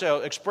show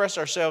ourselves, express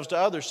ourselves to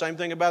others. Same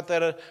thing about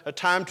that, a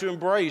time to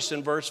embrace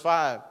in verse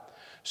 5.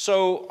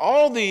 So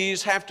all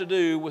these have to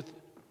do with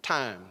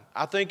time.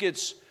 I think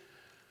it's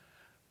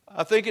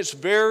I think it's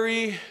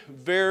very,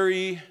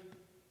 very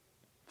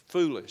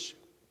foolish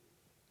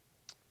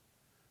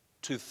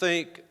to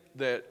think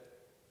that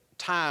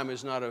time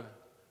is not a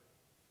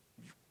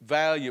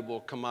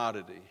valuable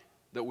commodity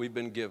that we've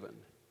been given.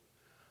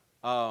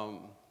 How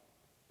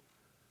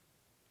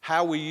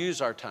we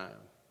use our time,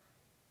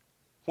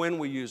 when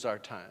we use our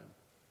time.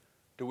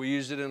 Do we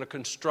use it in a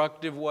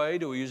constructive way?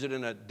 Do we use it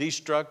in a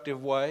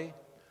destructive way?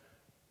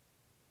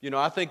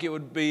 I think it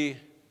would be,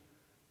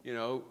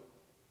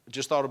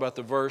 just thought about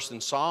the verse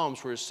in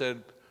Psalms where it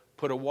said,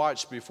 put a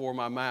watch before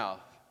my mouth.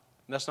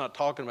 And that's not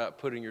talking about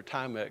putting your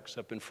Timex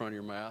up in front of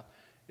your mouth.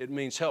 It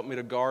means help me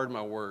to guard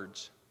my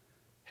words.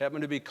 Help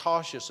me to be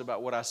cautious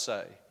about what I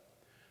say.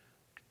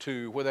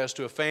 Whether that's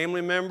to a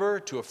family member,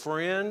 to a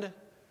friend,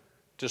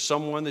 to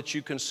someone that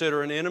you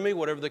consider an enemy,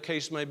 whatever the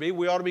case may be,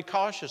 we ought to be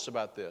cautious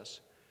about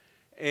this.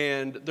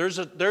 And there's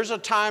a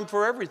time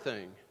for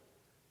everything.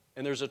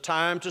 And there's a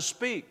time to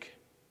speak.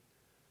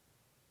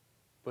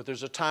 But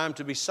there's a time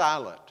to be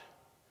silent.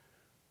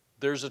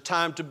 There's a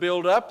time to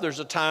build up.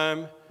 There's a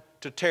time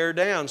to tear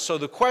down. So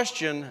the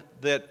question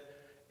that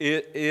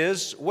it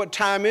is, what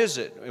time is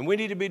it? And we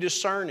need to be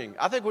discerning.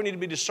 I think we need to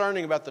be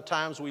discerning about the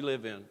times we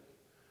live in.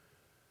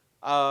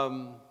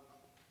 I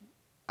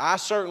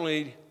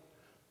certainly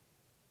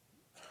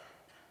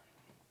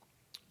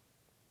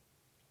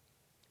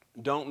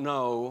don't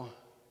know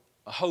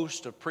a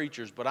host of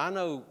preachers, but I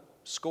know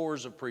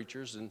scores of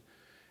preachers, and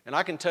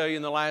I can tell you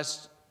in the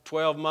last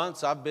 12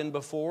 months I've been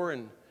before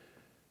and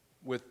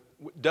with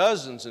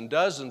dozens and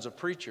dozens of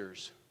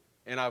preachers,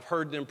 and I've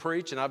heard them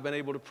preach, and I've been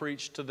able to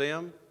preach to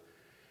them.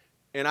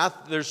 And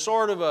there's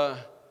sort of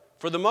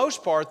for the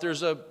most part,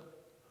 there's a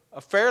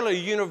fairly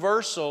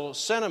universal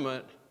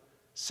sentiment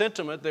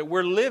that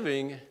we're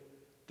living,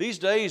 these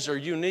days are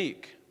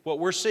unique. What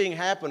we're seeing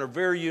happen are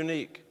very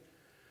unique.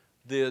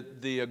 The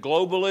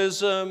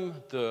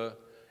globalism, the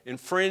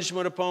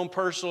infringement upon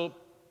personal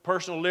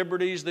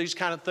liberties, these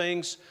kind of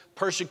things,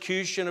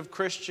 persecution of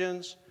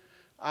Christians.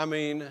 I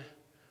mean,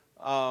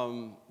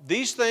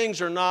 these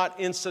things are not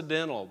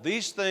incidental.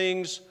 These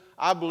things,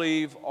 I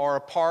believe, are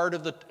a part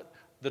of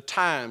the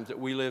time that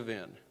we live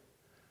in.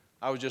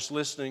 I was just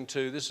listening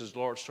to, this is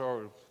Lord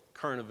Star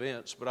current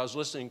events, but I was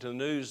listening to the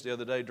news the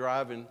other day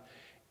driving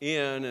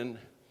in, and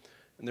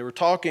they were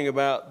talking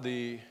about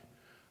a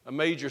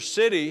major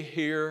city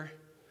here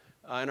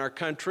in our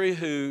country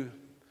who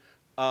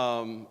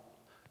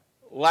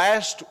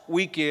last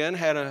weekend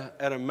had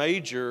a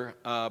major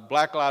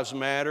Black Lives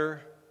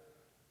Matter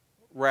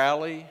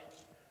rally,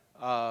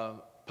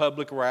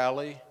 public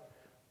rally.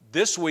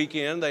 This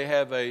weekend they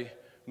have a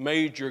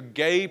major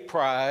gay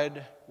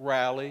pride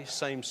rally,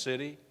 same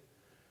city.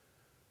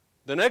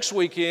 The next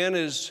weekend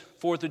is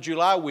 4th of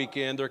July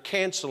weekend. They're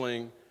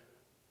canceling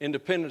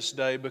Independence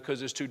Day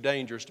because it's too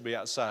dangerous to be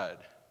outside.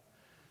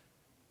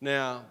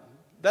 Now,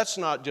 that's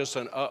not just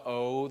an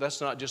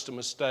that's not just a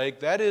mistake.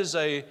 That is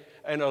a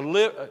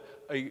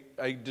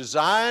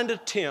designed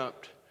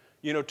attempt,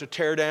 to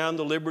tear down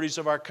the liberties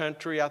of our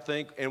country, I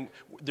think. And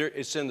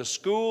it's in the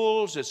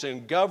schools, it's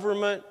in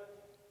government.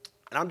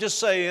 And I'm just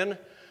saying,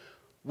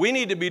 we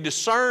need to be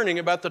discerning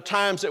about the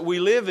times that we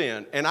live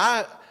in. And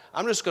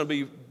I'm just going to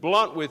be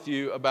blunt with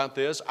you about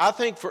this. I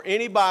think for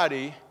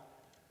anybody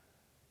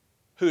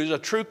who is a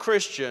true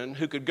Christian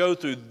who could go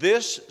through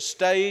this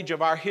stage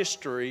of our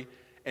history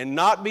and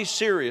not be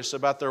serious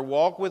about their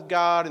walk with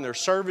God and their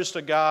service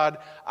to God,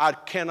 I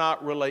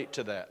cannot relate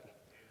to that.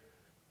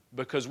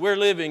 Because we're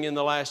living in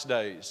the last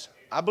days.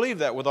 I believe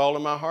that with all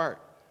of my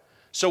heart.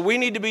 So we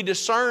need to be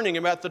discerning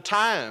about the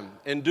time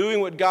and doing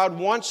what God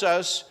wants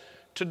us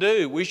to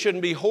do. We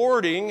shouldn't be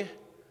hoarding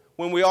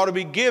when we ought to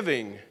be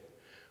giving.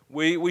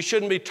 We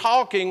shouldn't be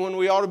talking when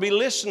we ought to be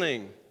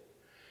listening.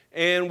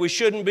 And we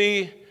shouldn't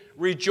be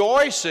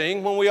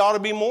rejoicing when we ought to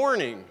be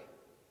mourning.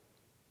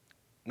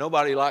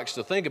 Nobody likes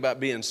to think about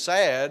being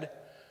sad.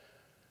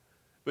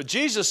 But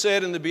Jesus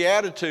said in the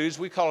Beatitudes,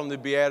 we call them the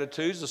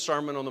Beatitudes, the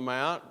Sermon on the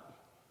Mount,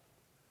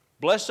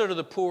 blessed are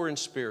the poor in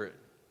spirit.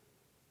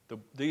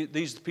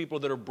 These people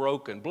that are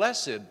broken,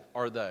 blessed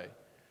are they.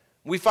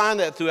 We find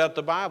that throughout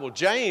the Bible.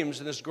 James,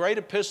 in this great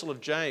epistle of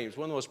James,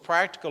 one of the most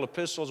practical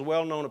epistles,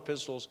 well-known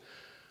epistles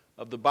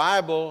of the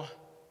Bible,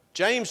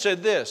 James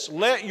said this,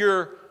 let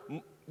your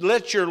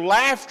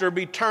laughter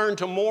be turned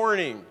to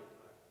mourning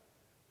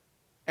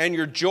and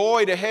your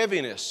joy to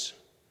heaviness.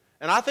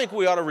 And I think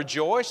we ought to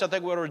rejoice. I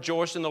think we ought to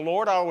rejoice in the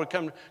Lord. I ought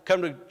to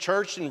come to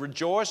church and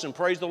rejoice and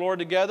praise the Lord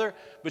together.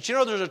 But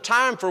there's a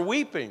time for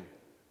weeping,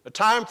 a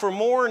time for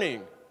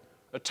mourning,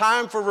 a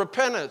time for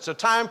repentance, a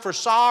time for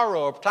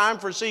sorrow, a time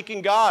for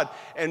seeking God.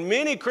 And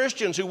many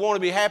Christians who want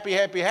to be happy,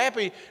 happy,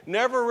 happy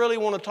never really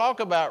want to talk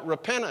about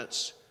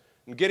repentance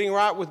and getting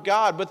right with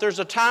God. But there's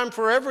a time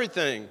for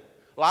everything.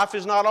 Life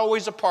is not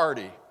always a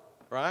party,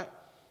 right?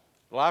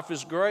 Life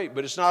is great,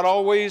 but it's not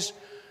always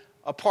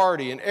a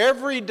party. And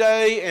every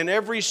day and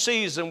every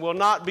season will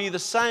not be the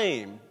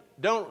same.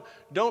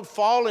 Don't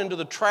fall into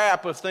the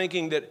trap of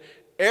thinking that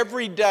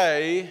every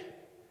day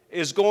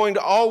is going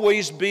to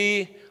always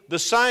be the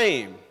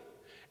same.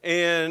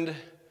 And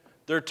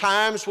There are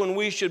times when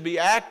we should be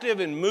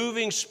active and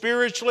moving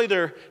spiritually.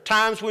 There are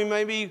times we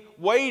may be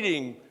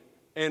waiting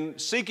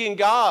and seeking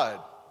God.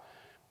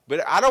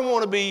 But I don't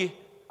want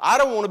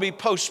to be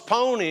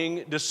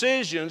postponing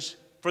decisions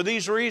for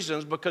these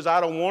reasons, because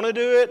I don't want to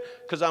do it,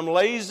 because I'm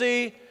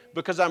lazy,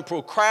 because I'm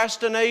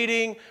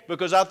procrastinating,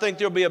 because I think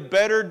there'll be a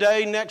better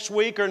day next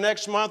week or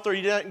next month or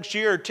next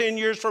year or 10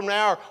 years from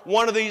now, or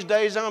one of these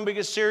days I'm going to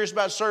get serious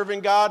about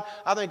serving God.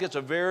 I think it's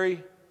a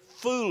very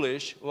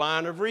foolish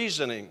line of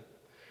reasoning.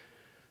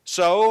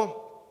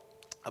 So,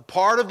 a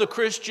part of the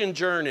Christian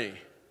journey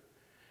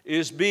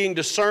is being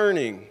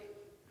discerning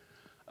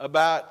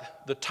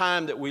about the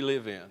time that we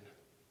live in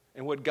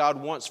and what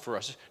God wants for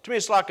us. To me,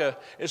 it's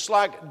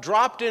like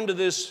dropped into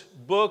this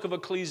book of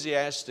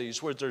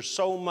Ecclesiastes, where there's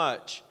so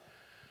much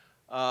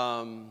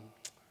that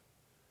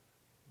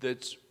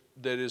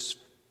is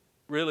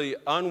really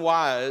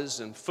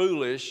unwise and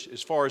foolish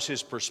as far as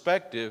his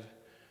perspective.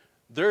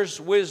 There's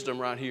wisdom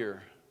right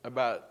here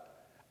about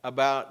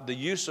the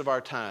use of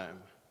our time,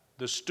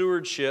 the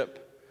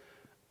stewardship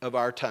of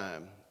our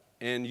time.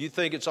 And you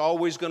think it's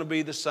always going to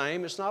be the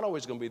same. It's not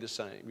always going to be the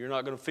same. You're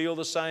not going to feel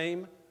the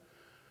same.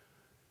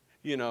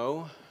 You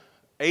know,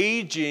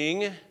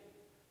 aging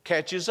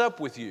catches up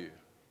with you.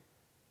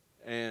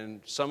 And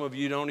some of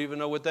you don't even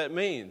know what that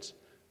means.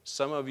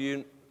 Some of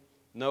you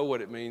know what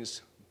it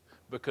means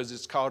because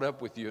it's caught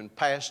up with you and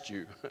past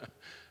you.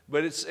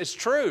 But it's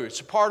true.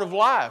 It's a part of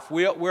life.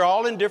 We're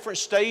all in different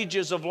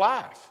stages of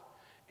life.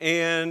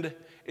 And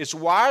it's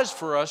wise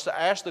for us to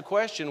ask the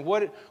question,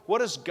 what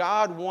does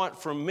God want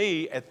from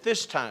me at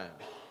this time?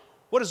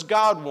 What does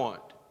God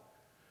want?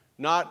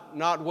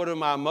 Not what do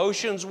my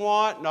emotions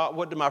want, not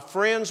what do my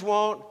friends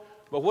want,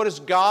 but what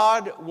does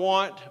God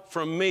want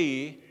from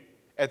me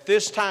at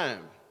this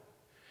time?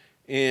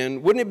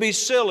 And wouldn't it be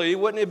silly,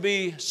 wouldn't it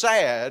be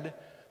sad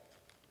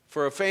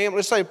for a family,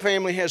 let's say a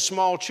family has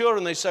small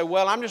children, they say,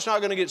 well, I'm just not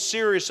going to get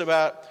serious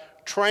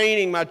about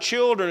training my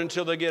children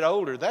until they get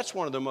older. That's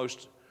one of the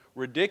most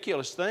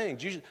ridiculous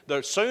things.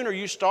 The sooner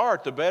you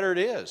start, the better it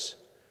is.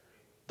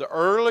 The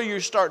earlier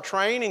you start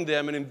training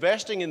them and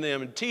investing in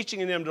them and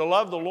teaching them to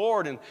love the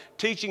Lord and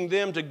teaching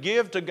them to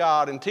give to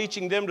God and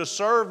teaching them to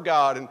serve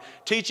God and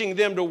teaching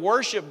them to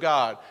worship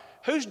God.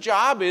 Whose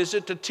job is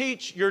it to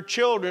teach your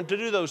children to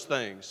do those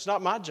things? It's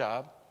not my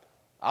job.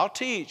 I'll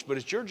teach, but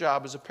it's your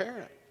job as a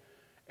parent.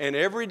 And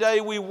every day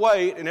we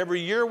wait and every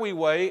year we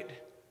wait,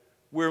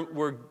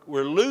 we're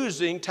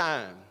losing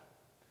time.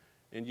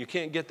 And you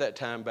can't get that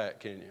time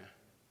back, can you?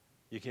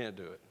 You can't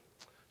do it.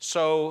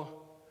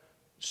 So,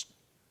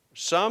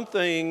 some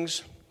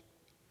things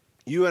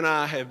you and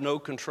I have no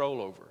control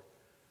over.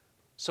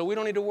 So we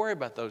don't need to worry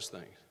about those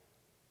things.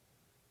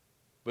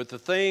 But the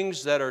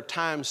things that are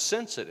time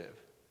sensitive,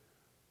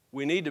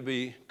 we need to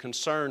be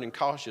concerned and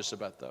cautious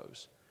about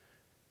those.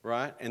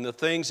 Right? And the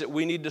things that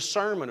we need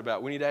discernment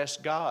about, we need to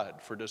ask God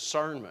for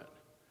discernment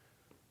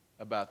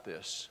about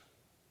this.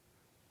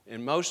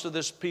 And most of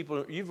this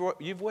people,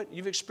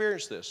 you've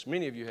experienced this.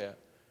 Many of you have.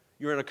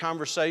 You're in a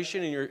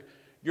conversation and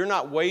you're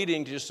not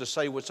waiting just to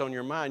say what's on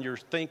your mind. You're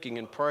thinking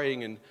and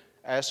praying and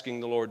asking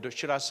the Lord,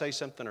 should I say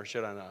something or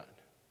should I not?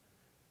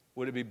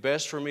 Would it be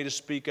best for me to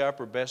speak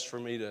up or best for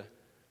me to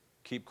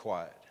keep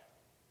quiet?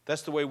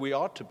 That's the way we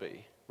ought to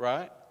be,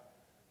 right?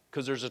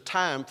 Because there's a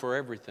time for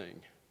everything,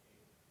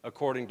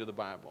 according to the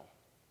Bible.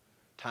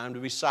 Time to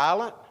be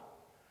silent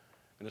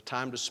and a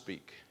time to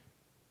speak.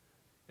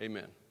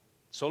 Amen.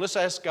 So let's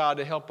ask God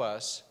to help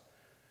us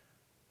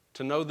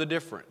to know the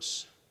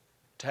difference,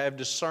 to have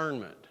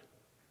discernment,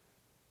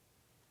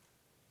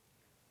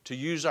 to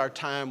use our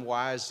time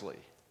wisely.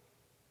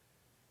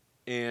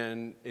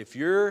 And if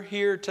you're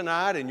here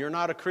tonight and you're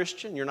not a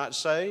Christian, you're not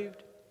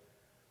saved,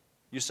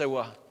 you say,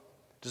 well,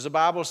 does the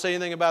Bible say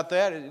anything about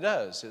that? It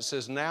does. It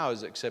says now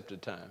is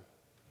accepted time.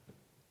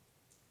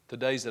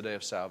 Today's the day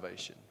of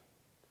salvation.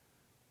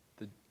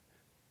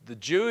 The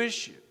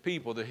Jewish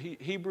people, the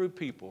Hebrew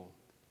people,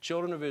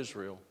 children of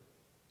Israel,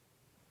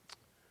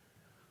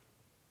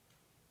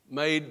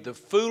 made the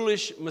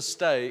foolish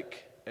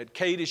mistake at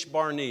Kadesh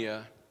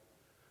Barnea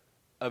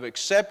of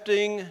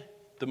accepting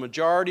the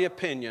majority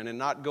opinion and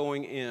not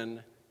going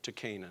in to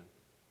Canaan.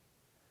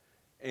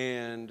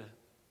 And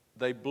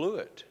they blew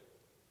it.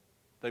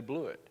 They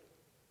blew it.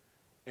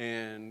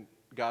 And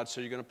God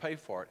said, you're going to pay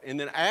for it. And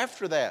then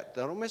after that,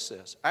 don't miss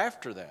this,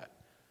 after that,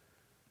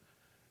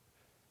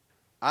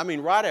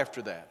 right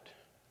after that,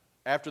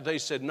 after they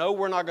said, no,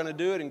 we're not going to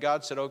do it, and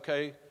God said,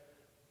 okay,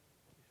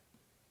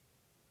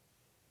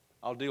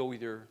 I'll deal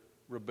with your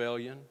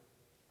rebellion.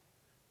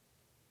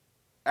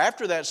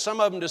 After that,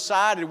 some of them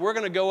decided, we're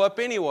going to go up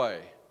anyway.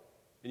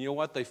 And you know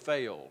what? They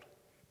failed.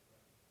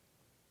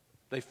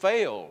 They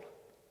failed.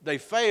 They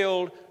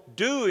failed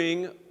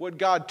doing what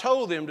God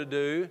told them to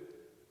do,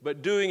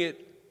 but doing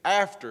it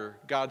after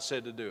God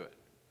said to do it.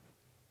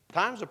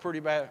 Time's a pretty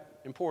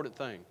important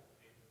thing.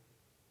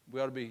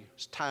 We ought to be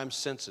time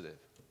sensitive.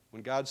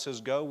 When God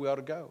says go, we ought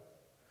to go.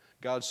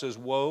 God says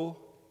woe,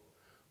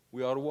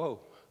 we ought to woe.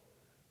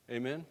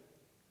 Amen?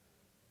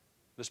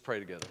 Let's pray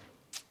together.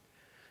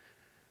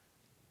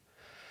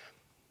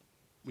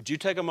 Would you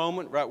take a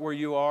moment right where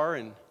you are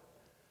and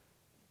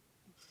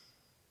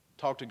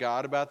talk to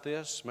God about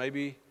this?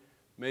 Maybe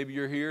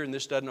you're here and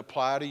this doesn't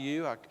apply to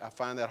you. I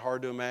find that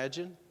hard to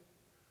imagine.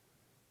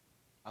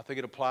 I think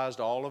it applies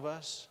to all of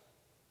us.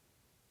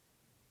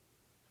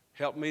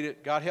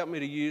 God, help me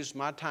to use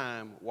my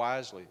time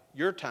wisely.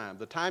 Your time,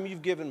 the time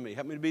you've given me.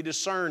 Help me to be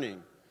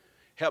discerning.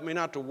 Help me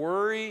not to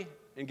worry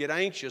and get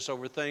anxious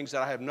over things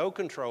that I have no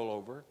control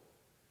over.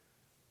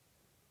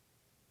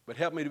 But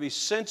help me to be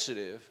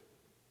sensitive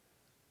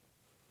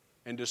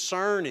and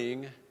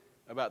discerning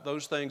about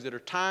those things that are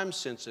time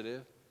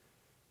sensitive.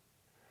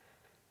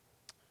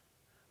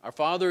 Our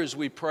Father, as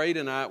we pray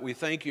tonight, we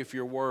thank you for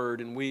your word,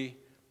 and we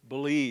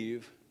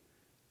believe,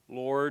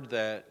 Lord,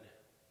 that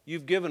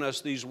you've given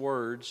us these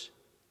words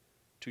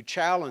to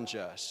challenge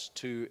us,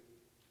 to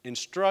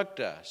instruct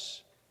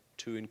us,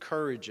 to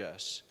encourage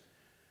us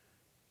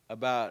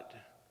about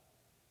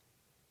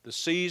the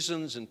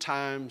seasons and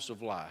times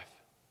of life.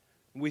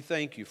 And we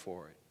thank you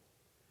for it.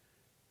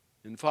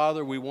 And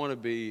Father, we want to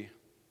be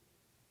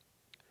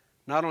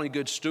not only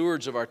good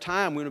stewards of our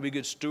time, we want to be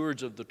good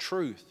stewards of the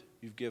truth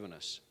you've given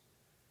us.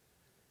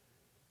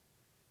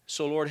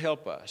 So Lord,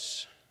 help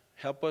us.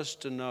 Help us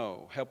to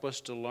know. Help us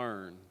to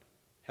learn.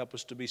 Help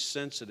us to be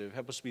sensitive.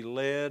 Help us to be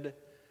led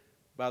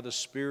by the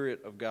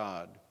Spirit of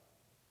God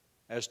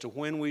as to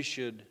when we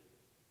should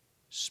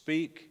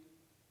speak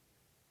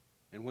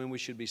and when we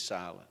should be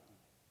silent,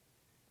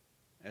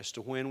 as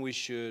to when we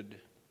should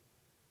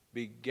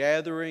be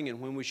gathering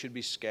and when we should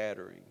be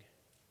scattering,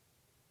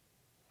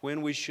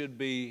 when we should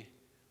be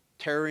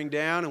tearing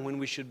down and when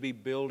we should be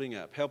building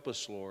up. Help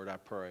us, Lord, I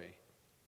pray.